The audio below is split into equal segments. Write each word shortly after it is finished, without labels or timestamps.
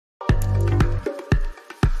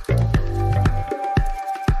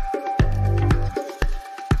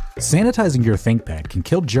Sanitizing your ThinkPad can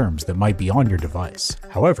kill germs that might be on your device.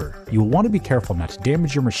 However, you will want to be careful not to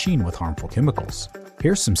damage your machine with harmful chemicals.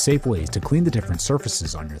 Here are some safe ways to clean the different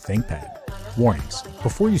surfaces on your ThinkPad. Warnings: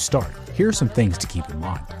 before you start, here are some things to keep in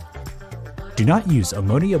mind. Do not use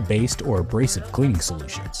ammonia-based or abrasive cleaning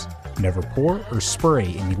solutions. Never pour or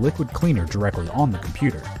spray any liquid cleaner directly on the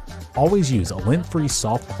computer. Always use a lint-free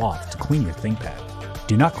soft cloth to clean your ThinkPad.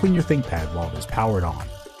 Do not clean your ThinkPad while it is powered on.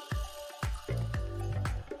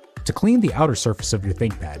 To clean the outer surface of your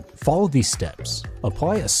ThinkPad, follow these steps.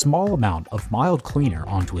 Apply a small amount of mild cleaner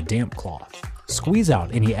onto a damp cloth. Squeeze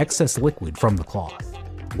out any excess liquid from the cloth.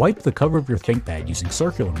 Wipe the cover of your ThinkPad using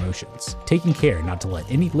circular motions, taking care not to let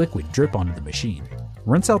any liquid drip onto the machine.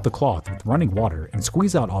 Rinse out the cloth with running water and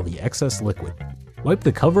squeeze out all the excess liquid. Wipe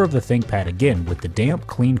the cover of the ThinkPad again with the damp,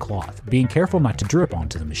 clean cloth, being careful not to drip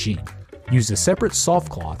onto the machine. Use a separate soft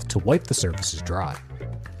cloth to wipe the surfaces dry.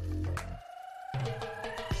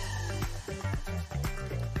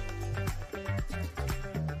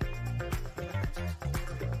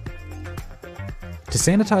 To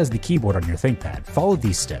sanitize the keyboard on your ThinkPad, follow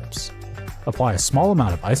these steps. Apply a small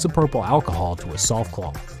amount of isopropyl alcohol to a soft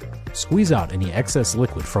cloth. Squeeze out any excess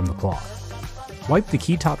liquid from the cloth. Wipe the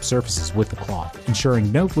keytop surfaces with the cloth, ensuring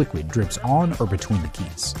no liquid drips on or between the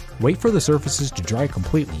keys. Wait for the surfaces to dry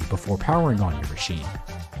completely before powering on your machine.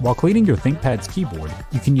 While cleaning your ThinkPad's keyboard,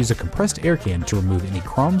 you can use a compressed air can to remove any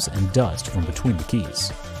crumbs and dust from between the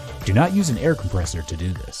keys. Do not use an air compressor to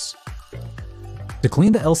do this. To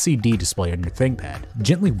clean the LCD display on your ThinkPad,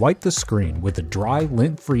 gently wipe the screen with a dry,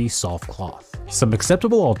 lint-free soft cloth. Some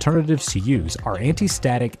acceptable alternatives to use are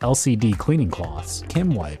anti-static LCD cleaning cloths,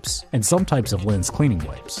 chem wipes, and some types of lens cleaning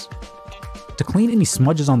wipes. To clean any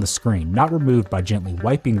smudges on the screen not removed by gently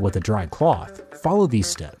wiping with a dry cloth, follow these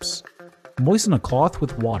steps. Moisten a cloth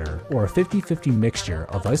with water or a 50-50 mixture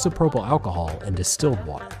of isopropyl alcohol and distilled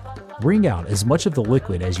water. Wring out as much of the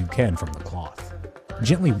liquid as you can from the cloth.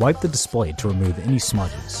 Gently wipe the display to remove any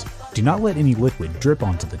smudges. Do not let any liquid drip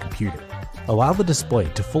onto the computer. Allow the display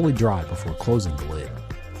to fully dry before closing the lid.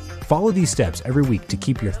 Follow these steps every week to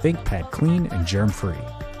keep your ThinkPad clean and germ-free.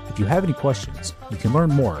 If you have any questions, you can learn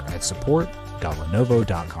more at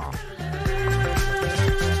support.lenovo.com.